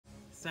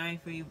Sorry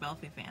for you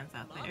Belfie fans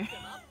out there.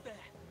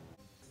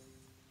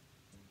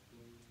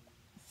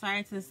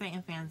 Sorry to the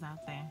Satan fans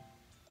out there.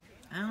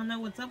 I don't know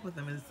what's up with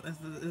them. Is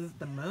it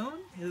the moon?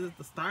 Is it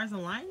the stars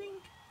aligning?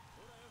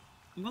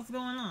 What's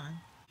going on?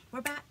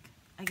 We're back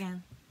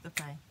again to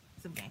play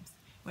some games.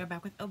 We're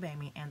back with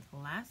Otome, and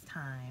last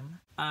time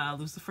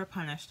Lucifer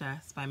punished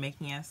us by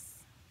making us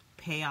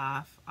pay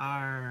off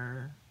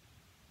all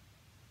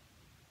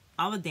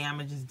the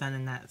damages done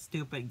in that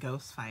stupid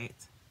ghost fight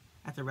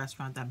at the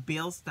restaurant that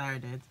Bill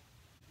started.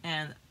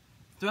 And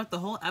throughout the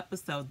whole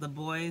episode, the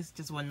boys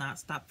just would not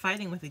stop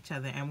fighting with each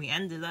other, and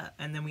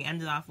then we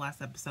ended off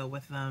last episode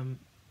with them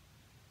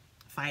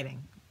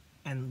fighting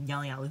and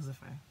yelling at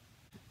Lucifer.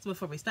 So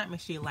before we start, make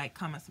sure you like,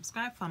 comment,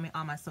 subscribe, follow me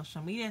on my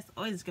social media, it's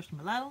always in the description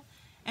below,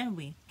 and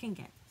we can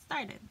get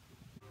started.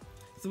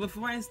 So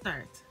before I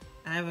start,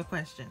 I have a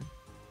question.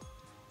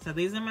 So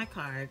these are my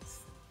cards.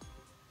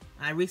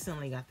 I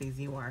recently got these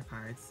UR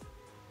cards,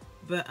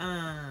 but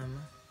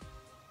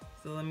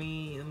so let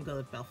me go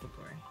to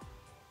Belfagor.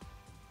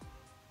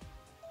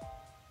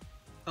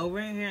 Over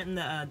here in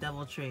the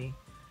Devil Tree.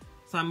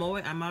 So I'm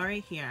already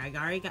here. I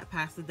already got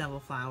past the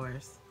Devil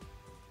Flowers,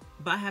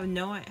 but I have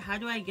no idea. How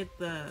do I get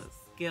the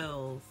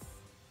skills?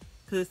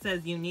 Because it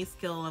says you need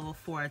skill level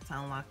 4 to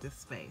unlock this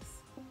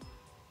space,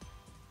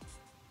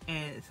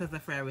 and it says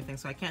that for everything.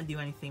 So I can't do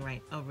anything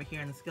right over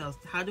here in the skills.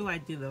 How do I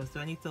do those? Do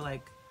I need to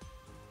like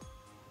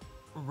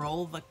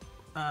roll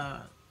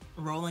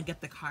and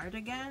get the card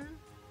again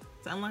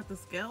to unlock the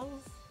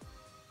skills?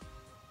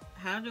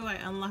 How do I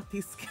unlock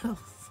these skills?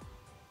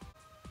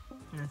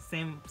 And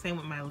same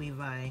with my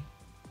Levi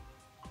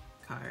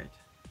card.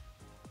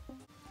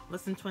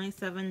 Lesson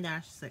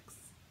 27-6.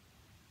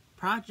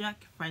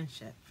 Project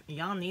Friendship.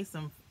 Y'all need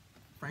some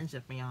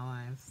friendship in y'all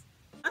lives.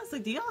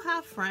 Honestly, do y'all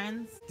have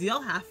friends? Do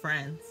y'all have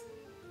friends?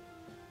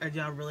 Or do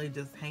y'all really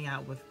just hang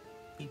out with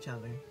each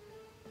other?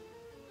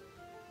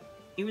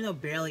 Even though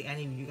barely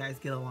any of you guys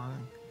get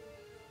along.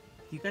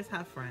 Do you guys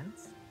have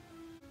friends?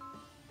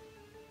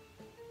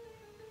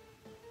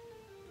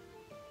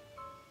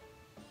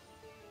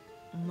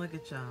 Look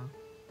at y'all.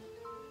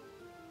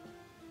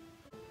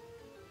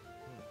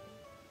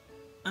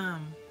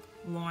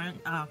 Lauren,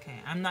 okay,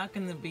 I'm not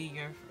gonna be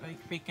your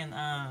freaking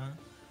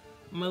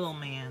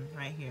middleman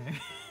right here.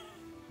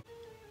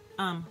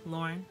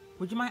 Lauren,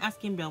 would you mind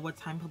asking Bill what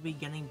time he'll be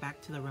getting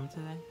back to the room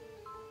today?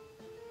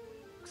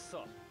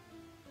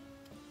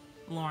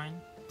 Lauren,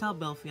 tell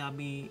Belfie I'll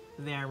be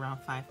there around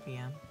 5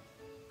 p.m.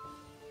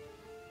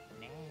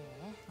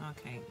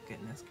 Okay,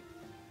 goodness.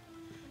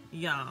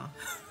 Y'all.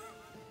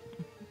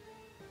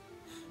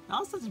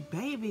 Y'all such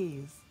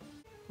babies.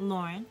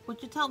 Lauren,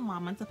 would you tell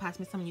Mama to pass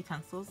me some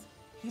utensils?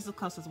 He's the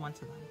closest one to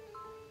them.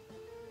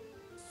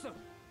 So.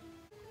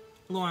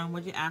 Lauren,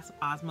 would you ask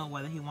Ozmo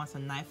whether he wants a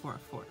knife or a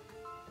fork?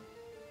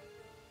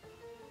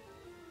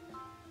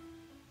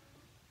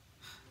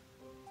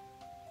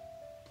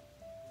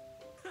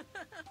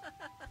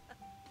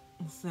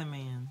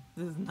 Simeon,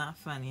 this is not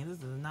funny. This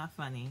is not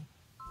funny.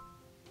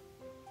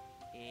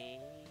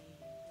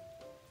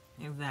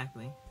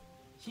 Exactly.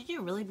 Should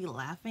you really be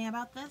laughing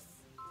about this?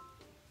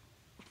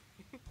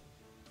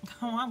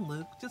 Come on,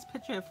 Luke. Just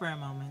picture it for a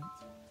moment.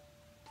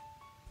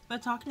 They're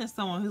talking to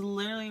someone who's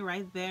literally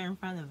right there in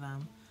front of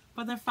them,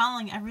 but they're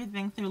following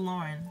everything through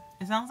Lauren.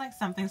 It sounds like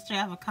something straight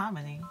out of a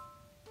comedy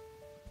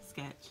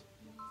sketch.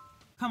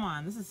 Come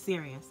on, this is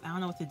serious. I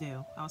don't know what to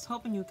do. I was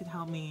hoping you could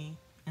help me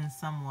in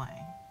some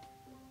way.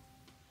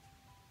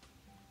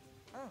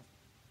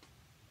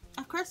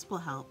 Of course we'll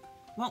help,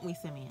 won't we,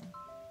 Simeon?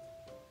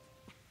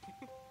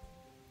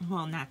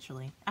 Well,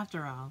 naturally.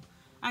 After all,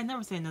 I'd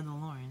never say no to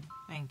Lauren.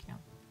 Thank you.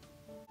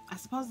 I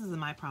suppose this is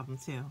my problem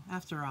too.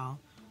 After all,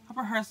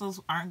 our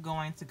rehearsals aren't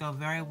going to go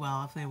very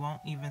well if they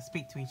won't even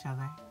speak to each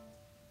other.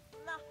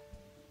 No.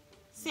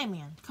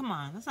 Simeon, come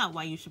on. That's not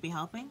why you should be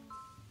helping.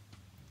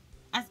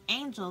 As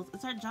angels,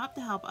 it's our job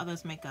to help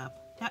others make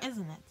up. Now,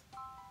 isn't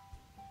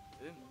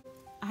it?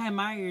 I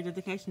admire your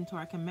dedication to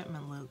our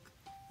commitment, Luke.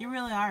 You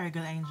really are a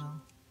good angel.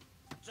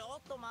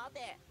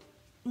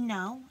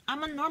 No,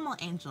 I'm a normal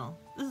angel.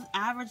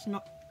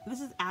 This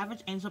is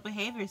average angel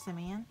behavior,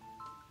 Simeon.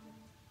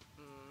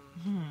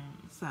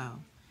 So,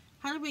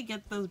 how do we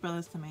get those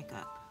brothers to make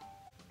up?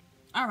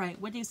 Alright,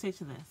 what do you say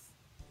to this?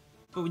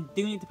 But we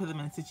do need to put them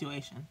in a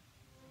situation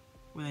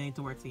where they need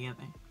to work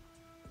together.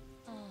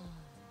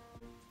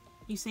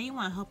 You say you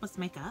want to help us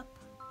make up?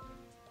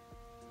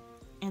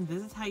 And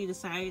this is how you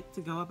decide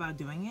to go about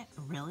doing it?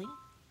 Really?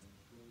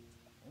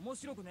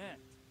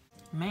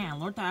 Man,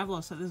 Lord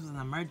Diablo said this was an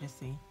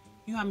emergency.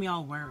 You had me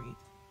all worried.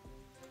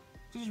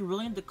 Did you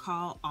really need to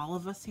call all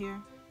of us here?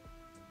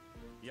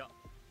 Yeah.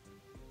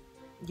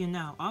 You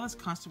know, all this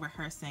constant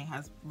rehearsing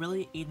has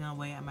really eaten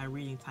away at my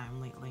reading time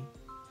lately.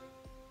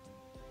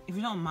 If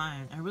you don't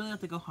mind, I really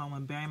like to go home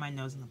and bury my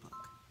nose in the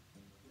book.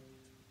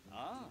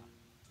 Ah.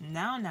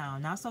 No,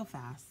 not so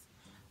fast.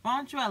 Why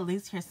don't you at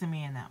least hear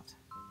Simeon out?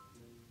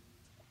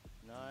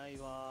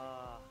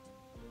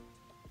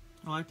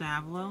 Lord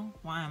Diablo,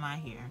 why am I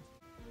here?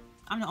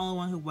 I'm the only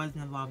one who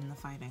wasn't involved in the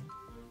fighting.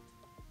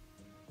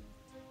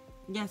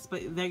 Yes,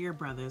 but they're your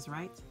brothers,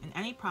 right? And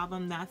any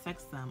problem that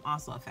affects them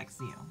also affects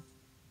you.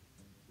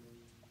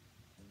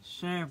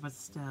 Sure, but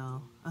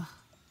still. Ugh,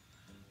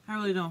 I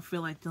really don't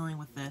feel like dealing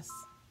with this.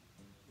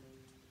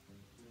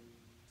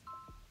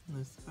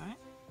 Lucifer?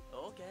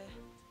 Okay.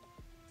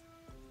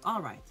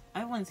 Alright,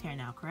 everyone's here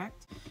now,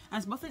 correct?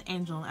 As both an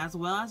angel as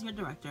well as your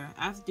director,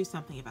 I have to do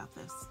something about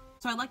this.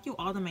 So I'd like you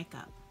all to make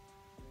up.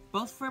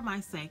 Both for my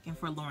sake and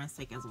for Lauren's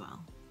sake as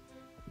well.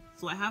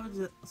 So I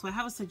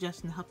have a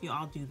suggestion to help you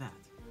all do that.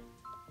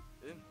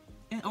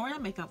 In order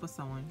to make up with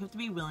someone, you have to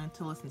be willing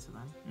to listen to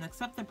them and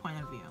accept their point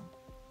of view.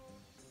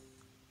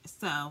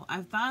 So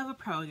I've thought of a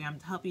program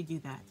to help you do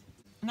that,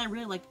 and I'd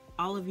really like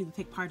all of you to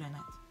take part in it.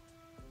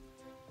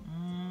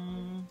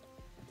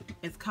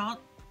 It's called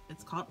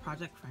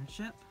Project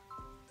Friendship.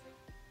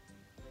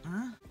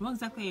 What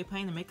exactly are you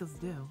planning to make us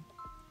do?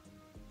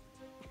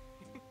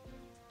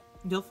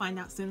 You'll find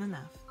out soon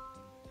enough.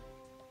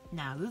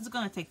 Now, this is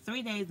going to take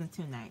 3 days and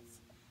 2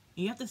 nights.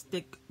 You have to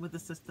stick with the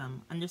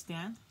system,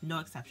 understand? No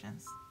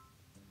exceptions.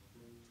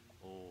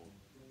 Oh.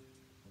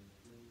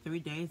 3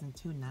 days and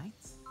 2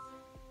 nights?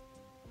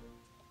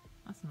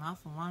 That's an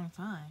awful long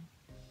time.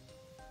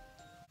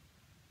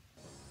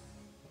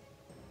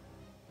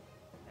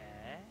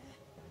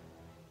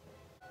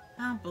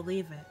 I don't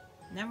believe it.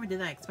 Never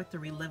did I expect to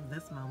relive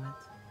this moment.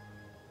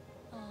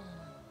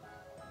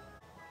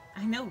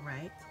 I know,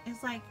 right?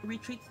 It's like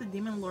Retreat to the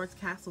Demon Lord's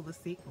Castle, the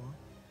sequel.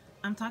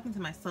 I'm talking to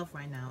myself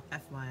right now,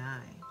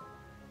 FYI.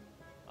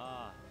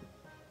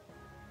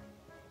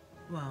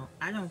 Well,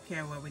 I don't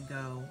care where we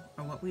go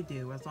or what we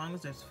do as long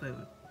as there's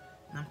food.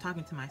 And I'm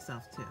talking to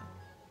myself too.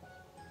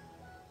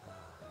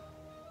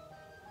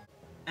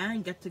 I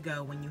didn't get to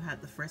go when you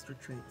had the first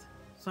retreat,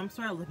 so I'm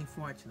sort of looking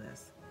forward to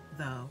this.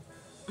 Though,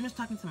 I'm just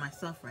talking to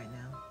myself right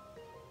now.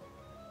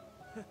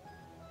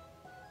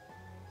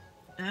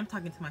 And I'm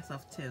talking to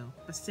myself too,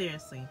 but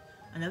seriously,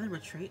 another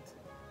retreat?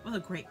 What a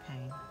great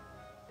pain.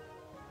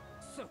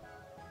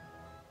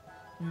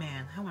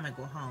 Man, I want to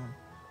go home.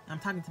 I'm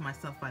talking to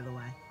myself, by the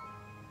way.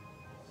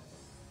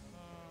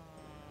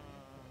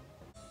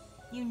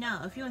 You know,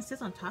 if you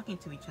insist on talking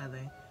to each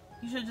other,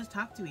 you should just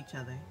talk to each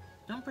other.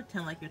 Don't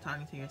pretend like you're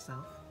talking to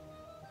yourself.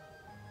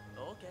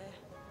 Okay.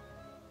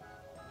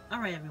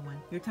 Alright everyone,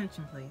 your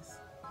attention please.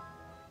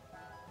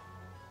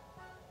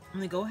 I'm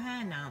gonna go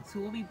ahead and announce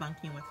who will be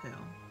bunking with who.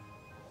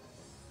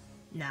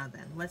 Now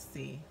then, let's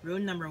see.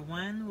 Room number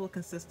 1 will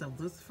consist of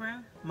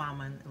Lucifer,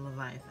 Mammon, and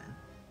Leviathan.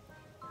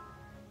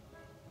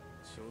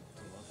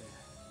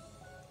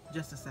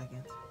 Just a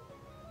second.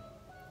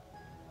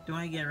 Do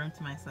I get a room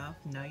to myself?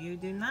 No, you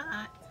do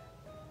not.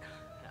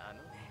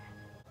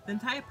 The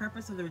entire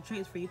purpose of the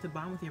retreat is for you to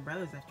bond with your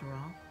brothers after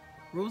all.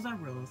 Rules are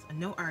rules, and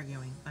no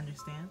arguing,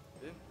 understand?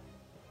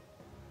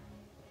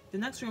 The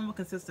next room will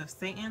consist of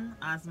Satan,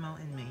 Osmo,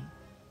 and me.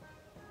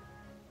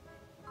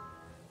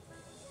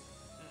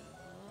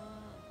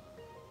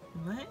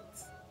 What?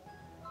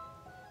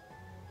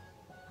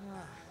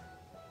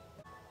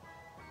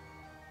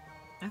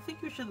 I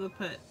think you should have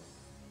put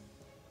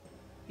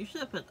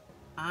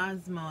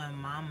Osmo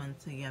and Mammon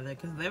together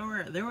because they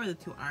were the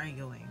two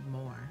arguing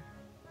more.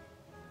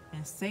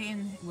 And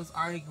Satan was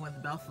arguing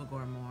with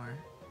Belphegor more.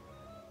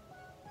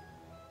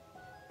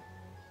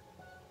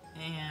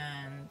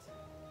 And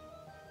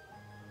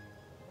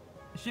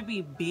it should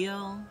be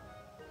Bill,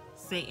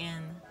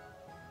 Satan,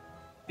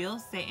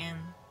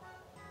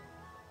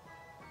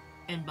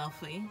 and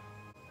Buffy.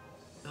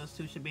 Those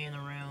two should be in the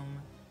room.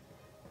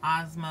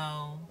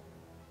 Osmo,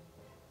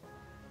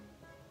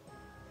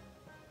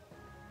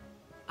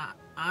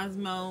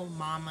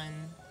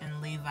 Mammon,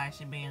 and Levi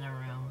should be in a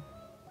room.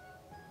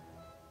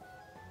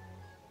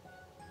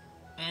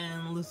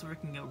 And Lucifer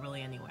can go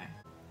really anywhere.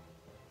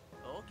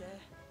 Okay.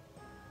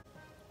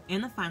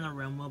 In the final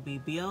room will be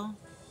Bill,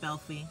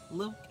 Belphie,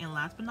 Luke, and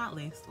last but not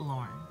least,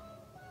 Lauren.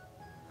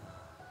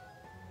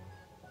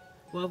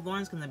 Well, if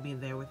Lauren's gonna be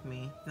there with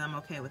me, then I'm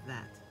okay with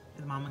that.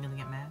 Is Mama gonna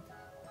get mad?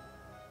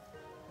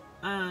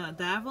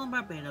 Davil and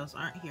Barbados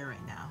aren't here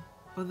right now,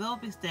 but they'll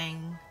be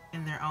staying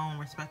in their own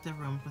respective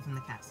rooms within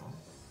the castle.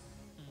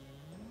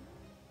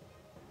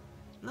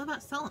 What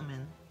about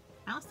Solomon?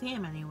 I don't see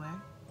him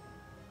anywhere.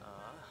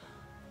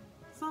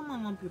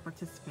 Solomon won't be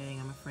participating,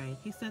 I'm afraid.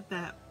 He said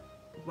that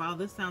while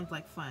this sounds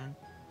like fun,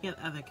 he has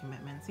other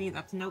commitments. He's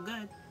up to no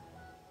good.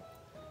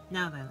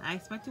 Now then, I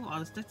expect you all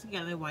to stick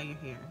together while you're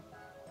here.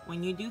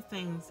 When you do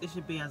things, it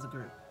should be as a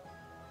group.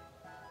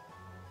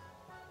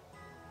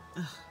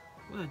 Ugh,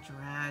 what a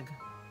drag.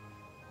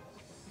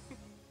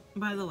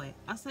 By the way,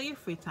 outside your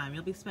free time,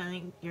 you'll be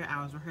spending your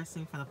hours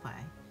rehearsing for the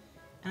play.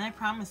 And I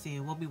promise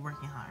you, we'll be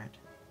working hard.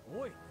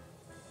 Oi.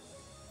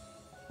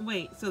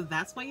 Wait, so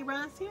that's why you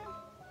brought us here?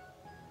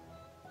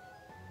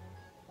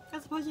 I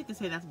suppose you could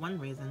say that's one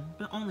reason,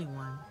 but only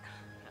one.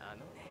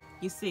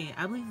 You see,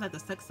 I believe that the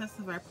success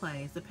of our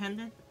play is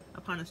dependent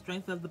upon the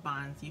strength of the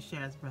bonds you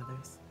share as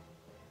brothers.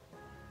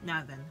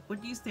 Now then, what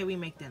do you say we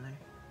make dinner?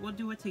 We'll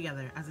do it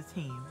together as a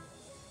team.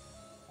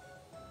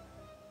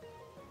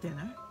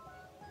 Dinner?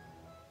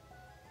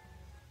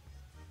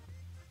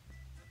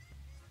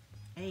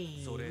 Hey,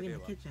 we're in the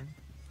kitchen,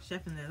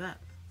 chefing it up.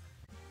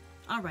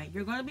 Alright,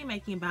 you're going to be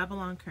making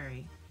Babylon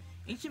curry.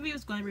 Each of you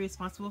is going to be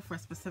responsible for a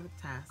specific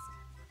task.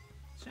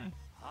 Sure.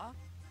 Huh?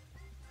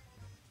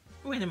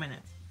 Wait a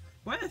minute.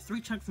 Why are there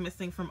 3 chunks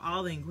missing from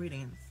all the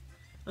ingredients?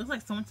 Looks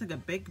like someone took a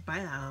big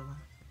bite out of them.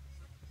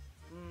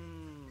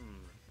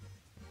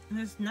 And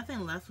there's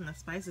nothing left from the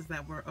spices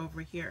that were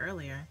over here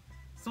earlier.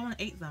 Someone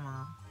ate them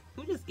all.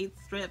 Who just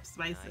eats straight up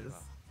spices?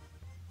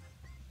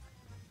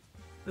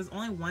 There's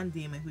only one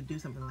demon who'd do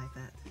something like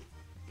that.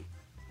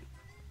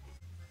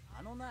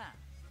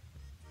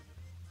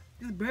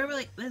 There's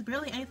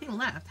barely anything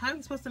left. How are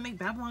you supposed to make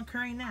Babylon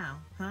curry now?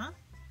 Huh?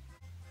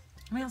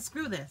 Well,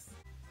 screw this.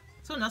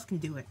 Someone else can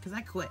do it, because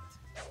I quit.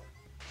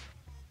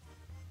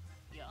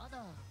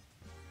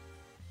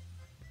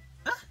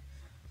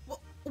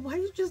 Why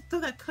did you just throw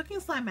that cooking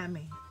slime at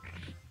me?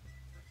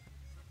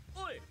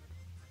 Oi!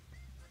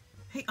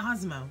 Hey,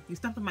 Osmo, you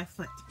stepped on my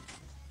foot.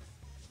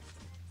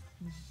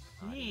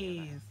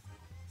 Jeez.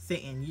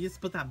 Satan, you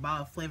just put that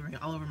ball of flavoring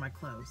all over my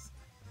clothes.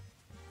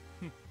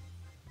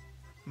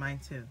 Mine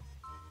too.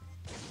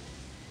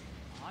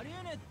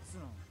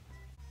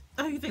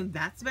 Oh, you think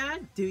that's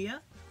bad? Do ya?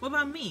 What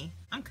about me?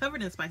 I'm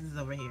covered in spices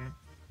over here.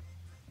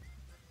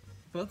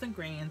 Both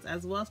ingredients,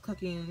 as well as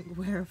cooking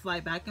ware fly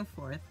back and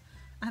forth,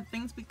 as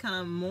things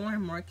become more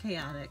and more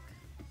chaotic.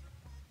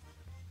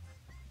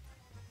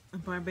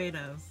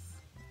 Barbados.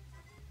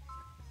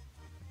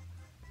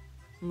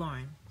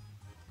 Lauren,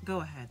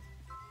 go ahead.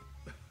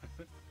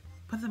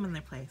 Put them in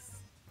their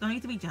place. Don't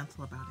need to be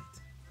gentle about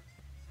it.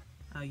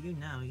 Oh, you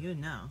know, you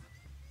know.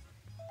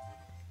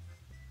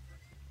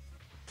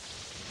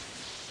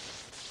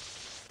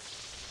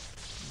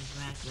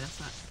 Exactly, that's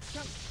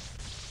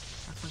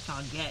what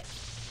y'all get.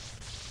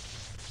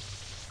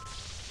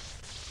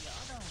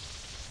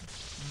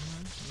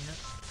 Yep.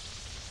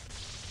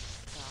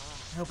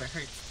 I hope it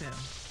hurts too.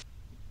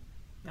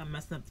 Y'all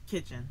messing up the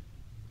kitchen.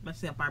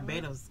 Messing up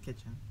Barbados'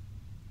 kitchen.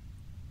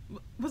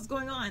 What's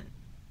going on?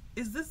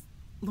 Is this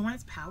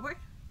Lauren's power?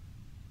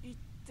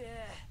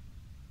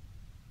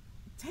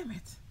 Damn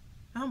it.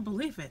 I don't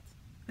believe it.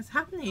 It's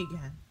happening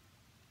again.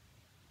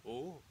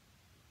 Oh.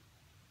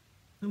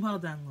 Well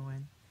done,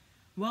 Lauren.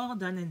 Well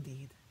done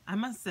indeed. I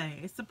must say,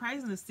 it's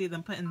surprising to see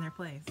them put in their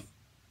place.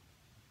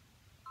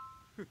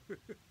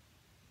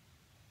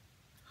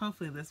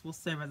 Hopefully this will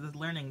serve as a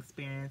learning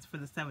experience for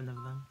the 7 of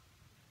them.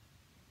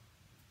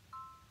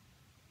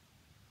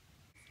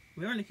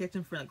 We were in the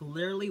kitchen for like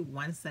literally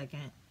 1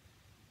 second,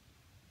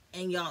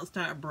 and y'all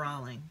start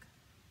brawling.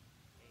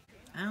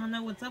 I don't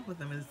know what's up with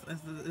them. Is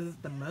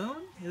it the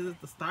moon? Is it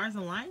the stars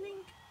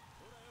aligning?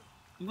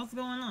 What's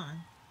going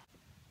on?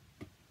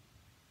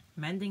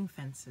 Mending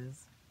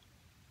fences.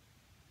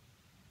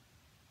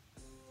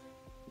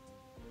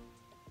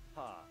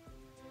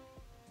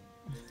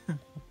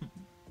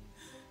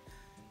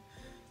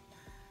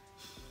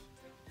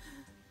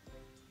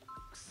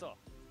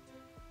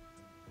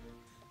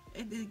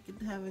 I didn't get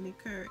to have any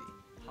curry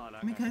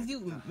because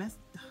you messed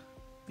up,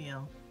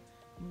 Bill.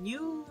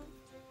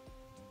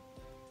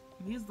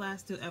 These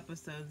last 2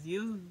 episodes,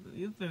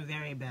 you've been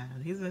very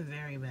bad. He's been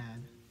very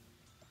bad.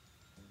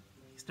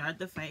 He started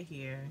the fight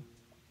here.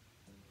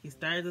 He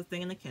started this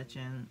thing in the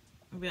kitchen.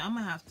 I'm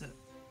gonna have to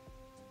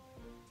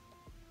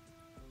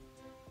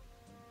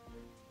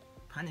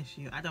punish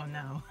you. I don't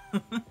know.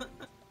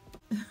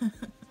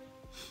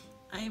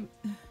 I'm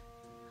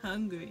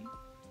hungry.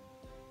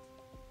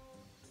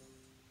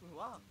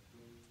 Wow.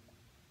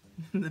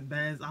 The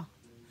bed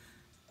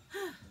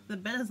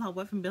is all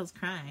wet from Bill's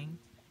crying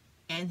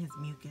and his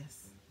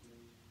mucus.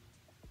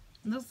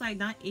 Looks like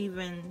not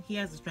even he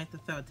has the strength to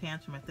throw a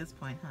tantrum at this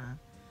point, huh?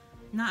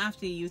 Not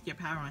after you used your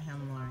power on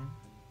him, Lauren.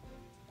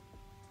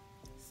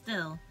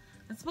 Still,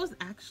 that's supposed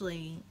to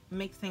actually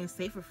make things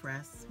safer for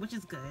us, which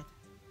is good.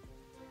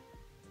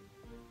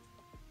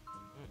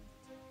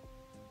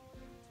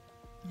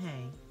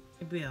 Hey,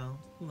 Bill,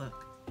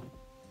 look.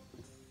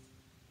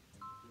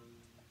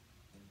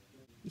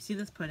 You see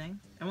this pudding?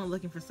 I went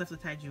looking for stuff to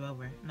tide you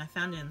over, and I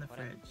found it in the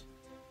fridge.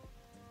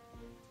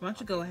 Why don't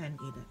you go ahead and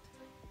eat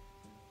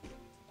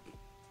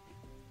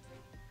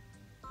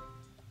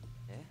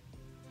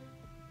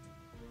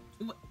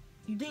it? What?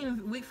 You didn't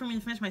even wait for me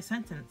to finish my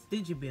sentence,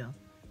 did you, Bill?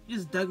 You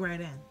just dug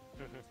right in.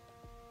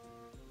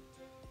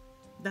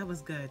 That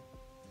was good.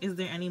 Is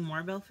there any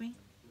more, Belfie?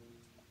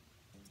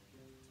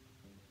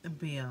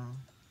 Bill.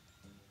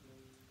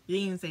 You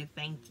didn't even say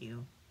thank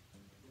you.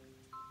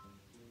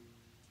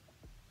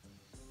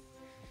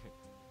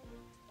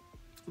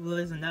 Well,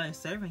 there's another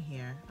serving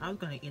here. I was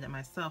gonna eat it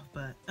myself,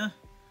 but,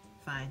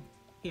 fine.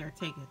 Here,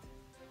 take it.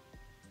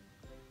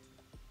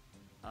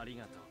 There you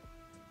go,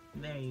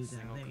 there you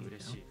go.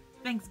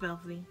 Thanks,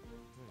 Belfie.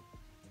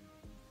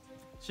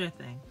 Sure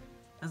thing.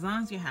 As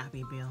long as you're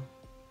happy, Bill.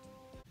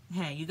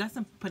 Hey, you got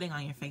some pudding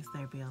on your face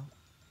there, Bill.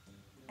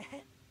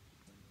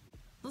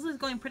 This is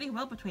going pretty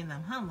well between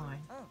them, huh,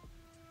 Lauren?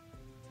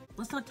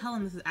 Let's not tell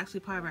them this is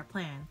actually part of our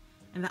plan,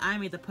 and that I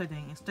made the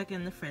pudding and stuck it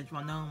in the fridge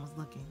while no one was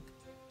looking.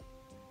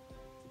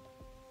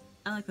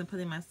 I like them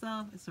pudding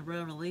myself. It's a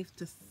real relief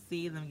to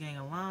see them getting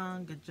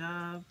along. Good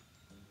job.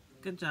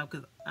 Good job,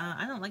 because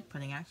I don't like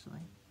pudding,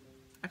 actually.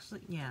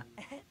 Actually, yeah.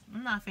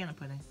 I'm not a fan of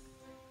pudding.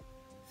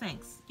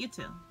 Thanks. You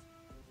too.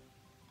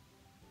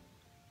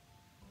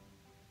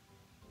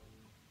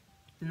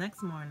 The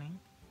next morning,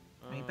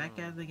 are you back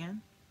at it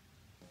again?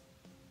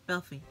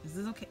 Belfie, is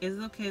it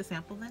okay to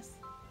sample this?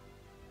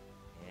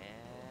 Yeah.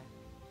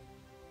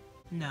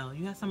 No,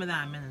 you had some of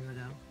that a minute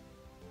ago.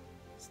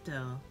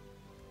 Still,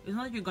 it's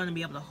not like you're going to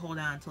be able to hold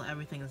out until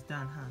everything is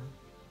done, huh?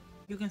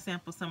 You can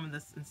sample some of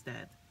this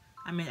instead.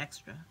 I made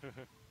extra.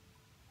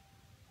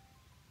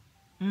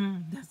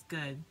 That's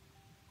good.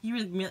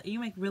 You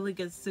make really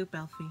good soup,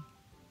 Elfie.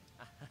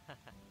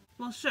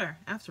 Well, sure.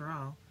 After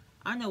all,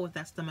 I know what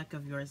that stomach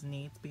of yours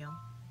needs, Bill.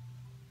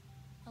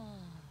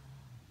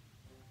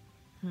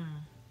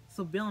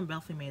 So Bill and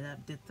Belfie made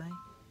up, did they?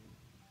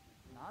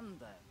 なん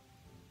だよ。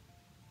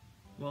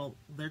 Well,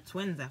 they're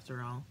twins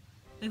after all.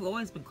 They've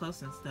always been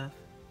close and stuff.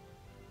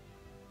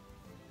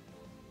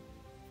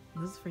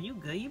 This is for you,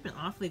 good. You've been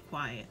awfully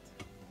quiet.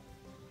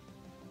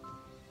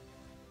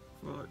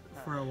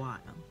 For a while.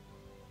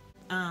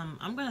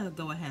 I'm gonna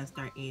go ahead and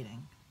start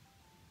eating.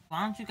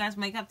 Why don't you guys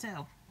make up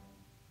too?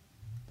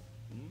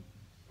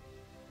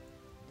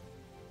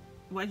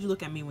 Why'd you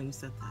look at me when you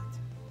said that?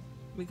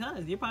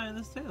 Because you're part of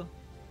this too.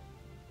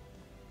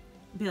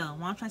 Bill,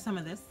 wanna try some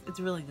of this? It's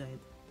really good.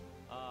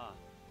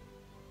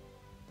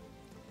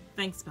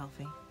 Thanks,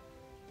 Belfie.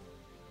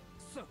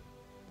 So.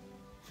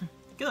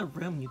 Get a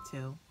room, you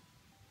two.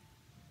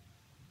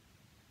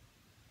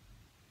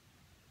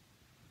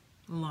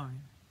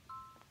 Lauren.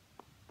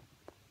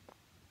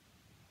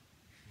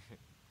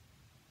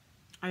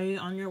 Are you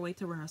on your way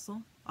to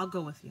rehearsal? I'll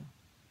go with you.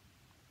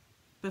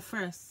 But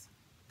first,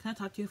 can I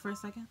talk to you for a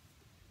second?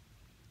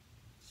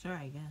 Sure,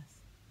 I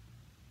guess.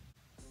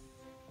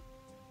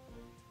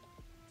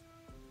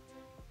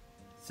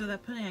 So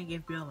that pudding I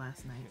gave Bill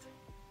last night,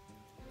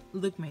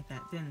 Luke made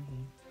that, didn't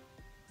he?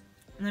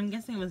 And I'm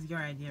guessing it was your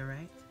idea,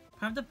 right?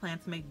 Part of the plan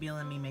to make Bill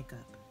and me make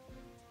up.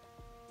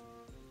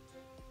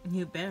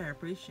 You better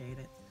appreciate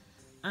it.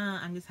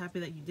 I'm just happy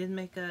that you did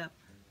make up.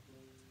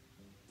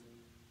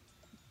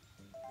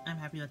 I'm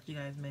happy that you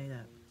guys made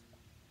up.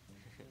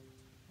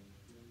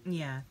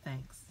 Yeah,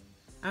 thanks.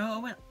 I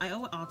owe it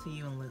all to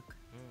you and Luke.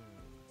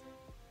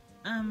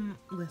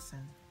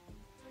 Listen.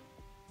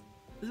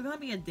 There's gonna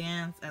be a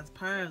dance as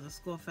part of the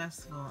school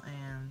festival,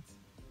 and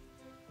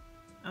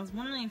I was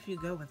wondering if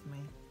you'd go with me.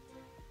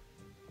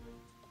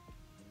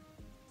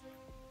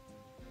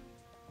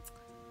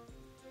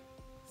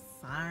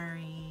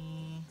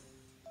 Sorry,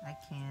 I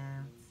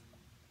can't.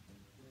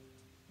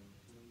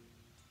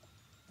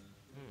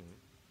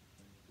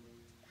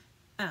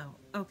 Oh,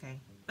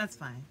 okay. That's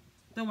fine.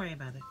 Don't worry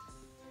about it.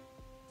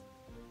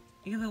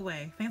 Either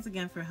way, thanks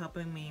again for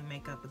helping me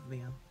make up with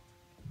Bill.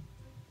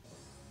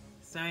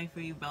 Sorry for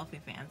you Belfie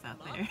fans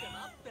out there.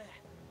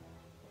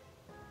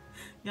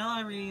 Y'all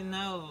already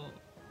know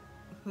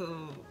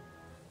who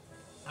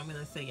I'm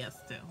gonna say yes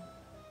to.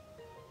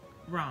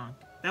 Wrong.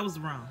 That was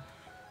wrong.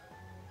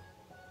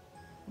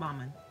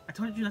 Mama, I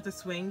told you not to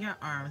swing your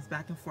arms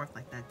back and forth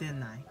like that,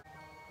 didn't I?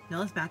 Now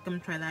let's back up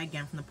and try that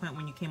again from the point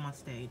when you came on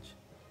stage.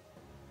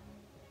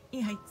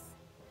 Yikes.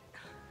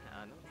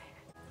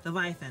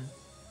 Leviathan,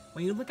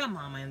 when you look at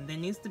Mama, there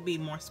needs to be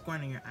more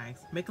scorn in your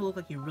eyes. Make it look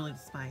like you really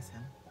despise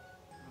him.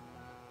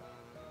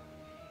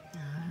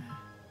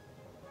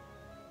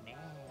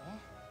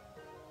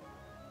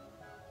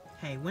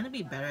 Hey, wouldn't it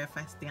be better if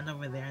I stand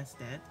over there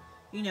instead?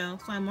 You know,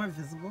 so I'm more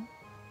visible?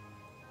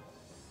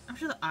 I'm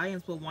sure the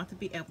audience will want to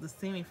be able to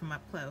see me from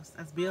up close,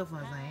 as beautiful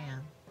as I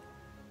am.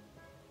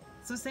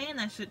 So Saiyan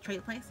and I should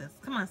trade places.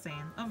 Come on,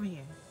 Saiyan, over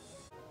here.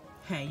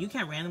 Hey, you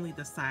can't randomly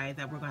decide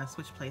that we're going to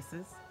switch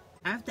places.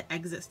 I have to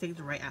exit stage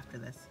right after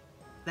this.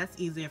 That's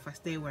easier if I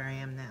stay where I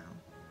am now.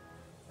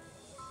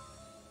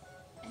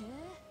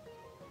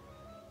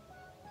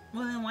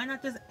 Well then why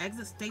not just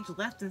exit stage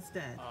left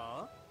instead?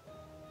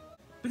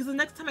 Because the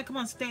next time I come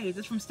on stage,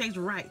 it's from stage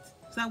right.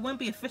 So that wouldn't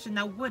be efficient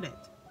now, would it?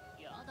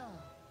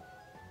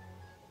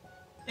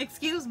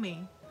 Excuse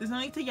me. There's no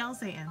need to yell,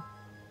 Satan.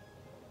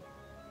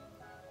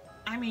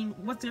 I mean,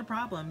 what's your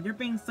problem? You're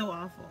being so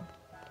awful.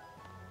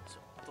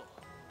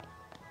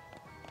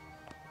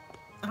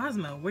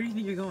 Ozmo, where do you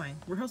think you're going?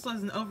 Rehearsal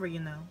isn't over, you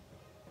know.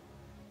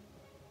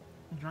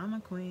 Drama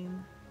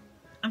queen.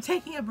 I'm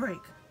taking a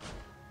break.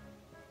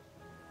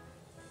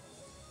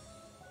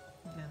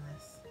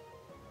 Goodness.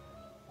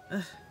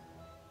 Ugh.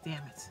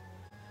 Damn it.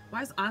 Why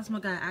does Ozmo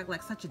gotta act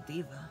like such a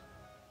diva?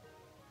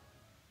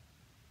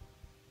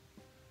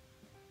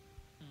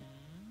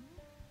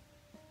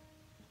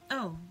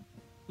 Oh,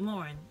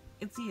 Lauren,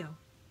 it's you.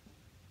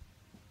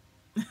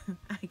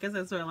 I guess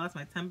I sort of lost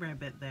my temper a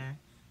bit there,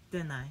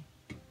 didn't I?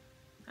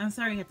 I'm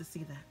sorry you had to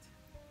see that.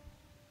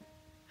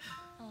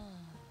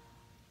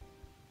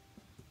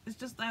 It's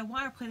just that I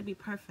want our play to be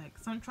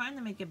perfect, so I'm trying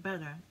to make it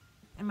better.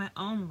 In my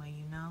own way,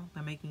 you know,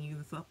 by making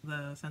you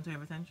the center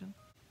of attention.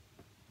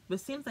 But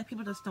it seems like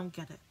people just don't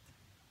get it.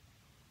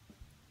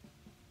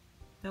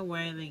 Don't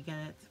worry, they get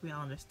it. We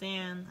all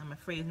understand. I'm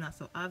afraid it's not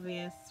so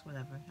obvious.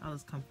 Whatever. I'll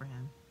just come for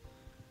him.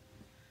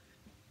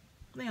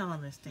 They all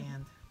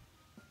understand.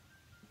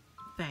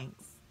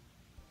 Thanks.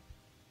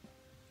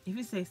 If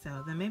you say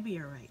so, then maybe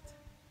you're right.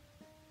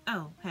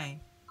 Oh,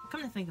 hey.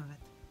 Come to think of it.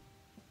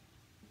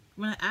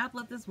 When I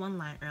ad-libbed this one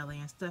line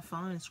earlier instead of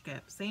following the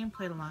script, Simeon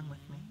played along with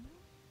me.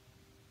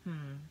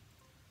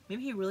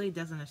 Maybe he really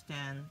does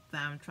understand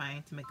that I'm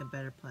trying to make a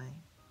better play.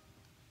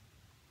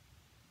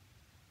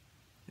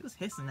 He was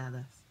hissing at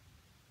us.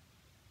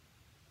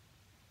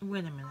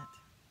 Wait a minute.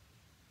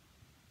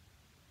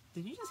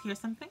 Did you just hear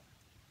something?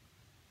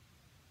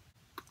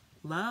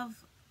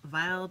 Love,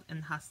 veiled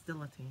in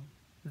hostility.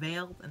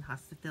 Veiled in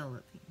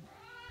hostility.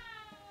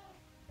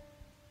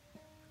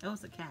 That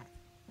was a cat.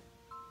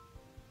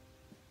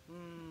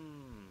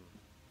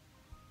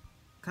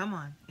 Come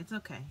on, it's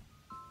okay.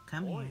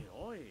 Come here.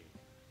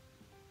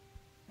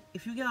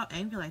 If you get all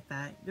angry like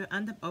that, you'll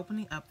end up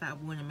opening up that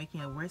wound and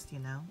making it worse, you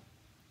know?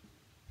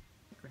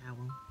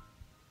 Growl.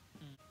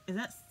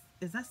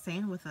 Is that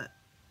sane with a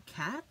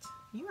cat?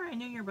 You already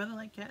knew your brother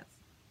liked cats.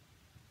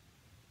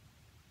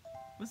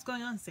 What's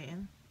going on,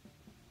 Satan?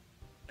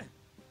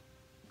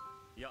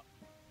 Yeah.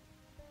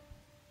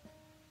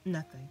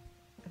 Nothing.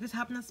 I just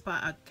happened to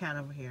spot a cat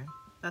over here.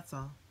 That's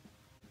all.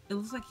 It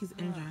looks like he's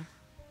injured.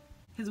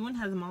 His wound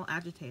has him all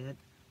agitated.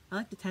 I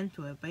like to tend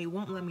to it, but he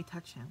won't let me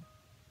touch him.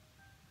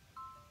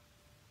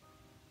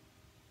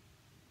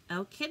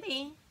 Oh,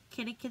 kitty.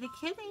 Kitty, kitty,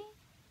 kitty.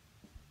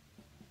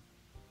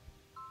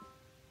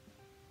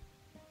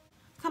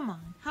 Come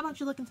on, how about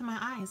you look into my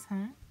eyes,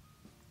 huh?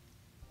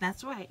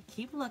 That's right,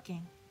 keep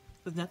looking.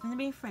 There's nothing to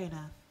be afraid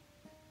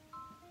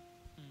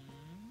of.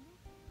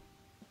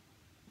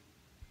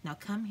 Now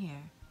come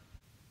here.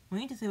 We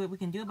need to see what we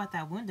can do about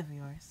that wound of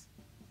yours.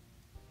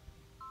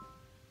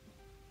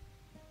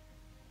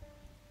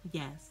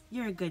 Yes,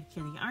 you're a good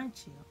kitty,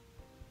 aren't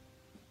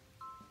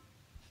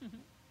you?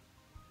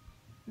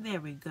 There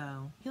we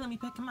go. Here, let me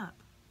pick him up.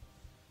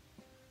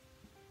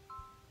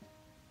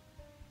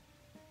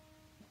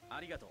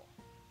 Arigato.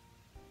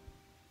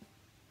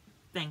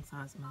 Thanks,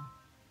 Ozmo.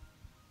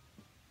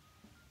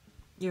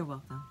 You're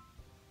welcome.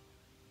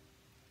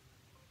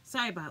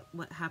 Sorry about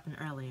what happened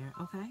earlier,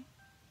 okay?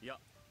 Yeah.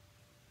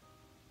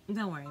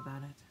 Don't worry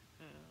about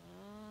it.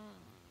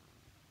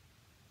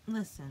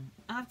 Listen,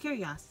 out of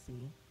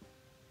curiosity,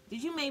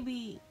 did you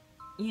maybe,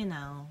 you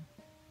know,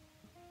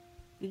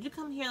 did you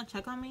come here to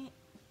check on me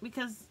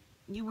because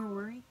you were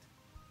worried?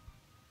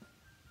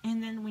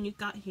 And then when you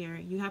got here,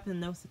 you happened to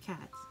notice the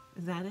cat.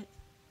 Is that it?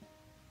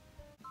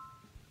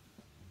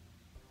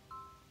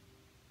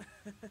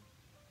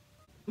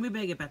 We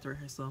better get back to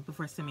rehearsal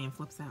before Simeon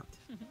flips out.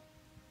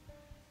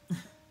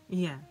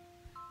 Yeah,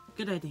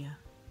 good idea.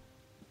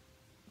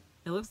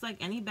 It looks like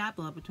any bad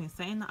blood between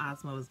Say and the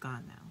Ozmo is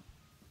gone now.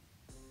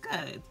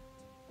 Good.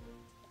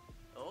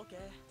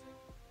 Okay.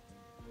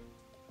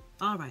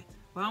 Alright,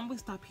 why don't we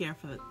stop here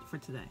for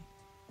today?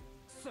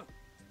 So.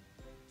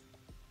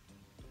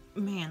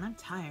 Man, I'm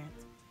tired.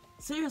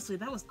 Seriously,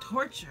 that was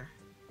torture.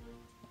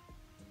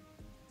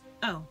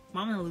 Oh,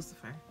 Mama and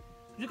Lucifer.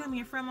 Would you come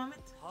here for a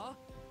moment? Huh?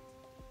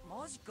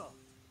 Majika.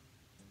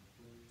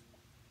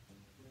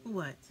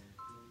 What?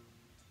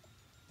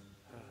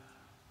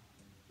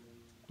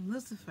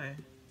 Lucifer,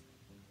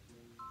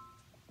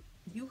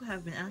 you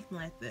have been acting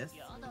like this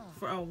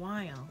for a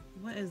while.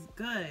 What is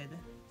good?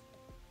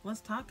 Let's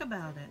talk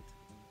about it.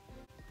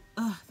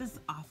 Ugh, this is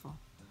awful.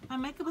 My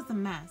makeup is a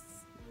mess.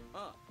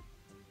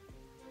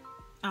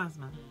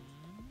 Ozma.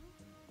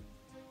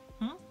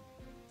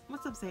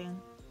 What's up, Satan?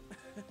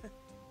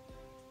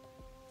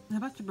 How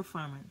about your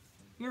performance?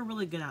 You're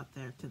really good out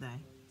there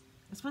today.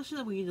 Especially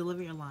the way you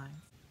deliver your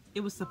lines.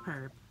 It was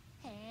superb.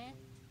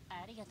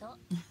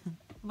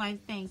 Why,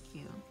 thank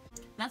you.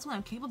 That's what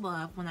I'm capable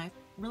of when I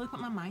really put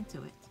my mind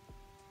to it.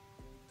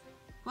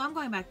 Well, I'm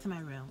going back to my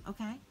room,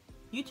 okay?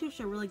 You two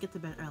should really get to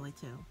bed early,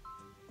 too.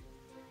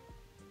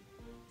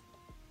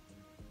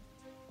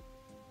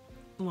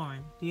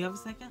 Lauren, do you have a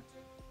second?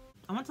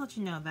 I want to let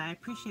you know that I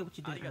appreciate what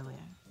you did earlier.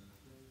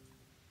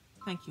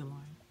 Thank you,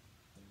 Lauren.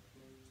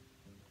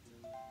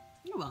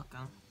 You're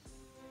welcome.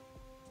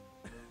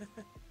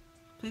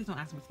 Please don't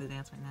ask me to the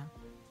dance right now.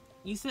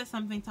 You said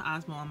something to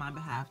Ozmo on my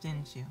behalf,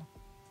 didn't you?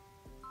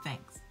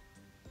 Thanks.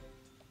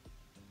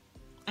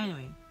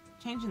 Anyway,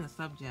 changing the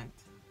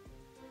subject.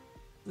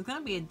 There's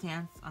gonna be a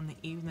dance on the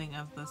evening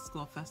of the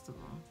school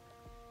festival.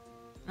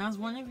 And I was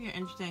wondering if you're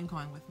interested in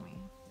going with me.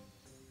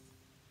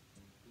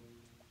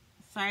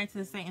 Sorry to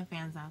the Satan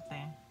fans out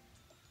there.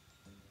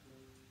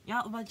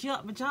 But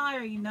y'all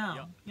already know.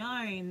 Yep. Y'all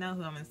already know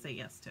who I'm gonna say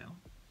yes to.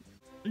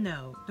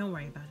 No, don't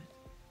worry about it.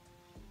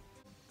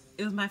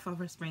 It was my fault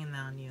for springing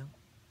that on you.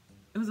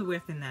 It was a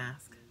weird thing to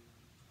ask.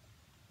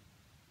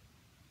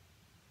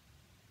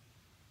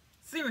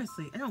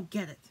 Seriously, I don't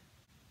get it.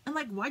 And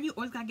like, why do you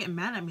always gotta get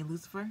mad at me,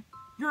 Lucifer?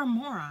 You're a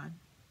moron.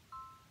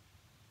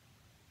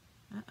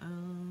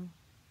 Uh-oh.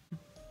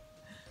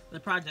 The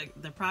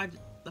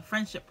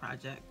friendship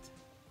project.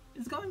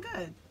 It's going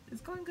good.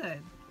 It's going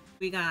good.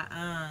 We got,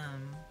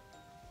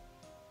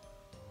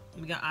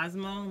 We got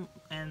Osmo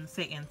and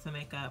Satan to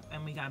make up,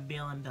 and we got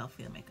Bill and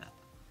Delphia to make up.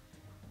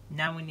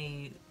 Now we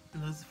need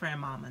Lucifer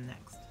and Mama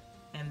next.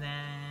 And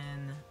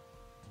then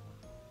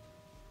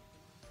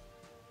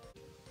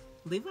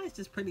Levi's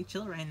just pretty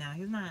chill right now.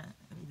 He's not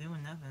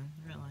doing nothing,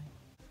 really.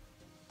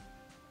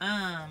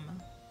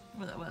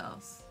 What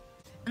else?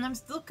 And I'm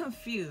still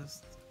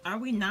confused. Are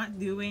we not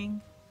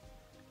doing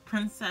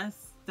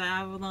Princess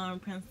Avalon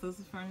and Prince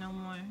Lucifer no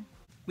more?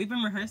 We've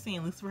been rehearsing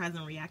and Lucifer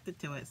hasn't reacted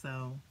to it,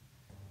 so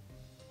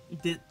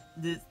did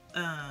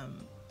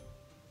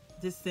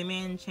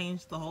Simeon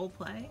change the whole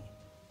play?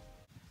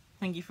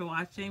 Thank you for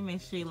watching. Make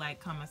sure you like,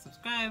 comment,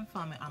 subscribe,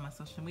 follow me on my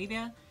social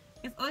media.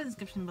 It's always in the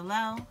description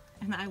below.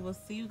 And I will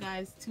see you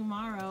guys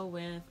tomorrow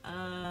with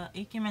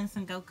Ikemen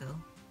and Goku.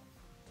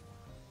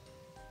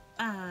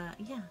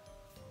 Yeah.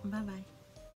 Bye bye.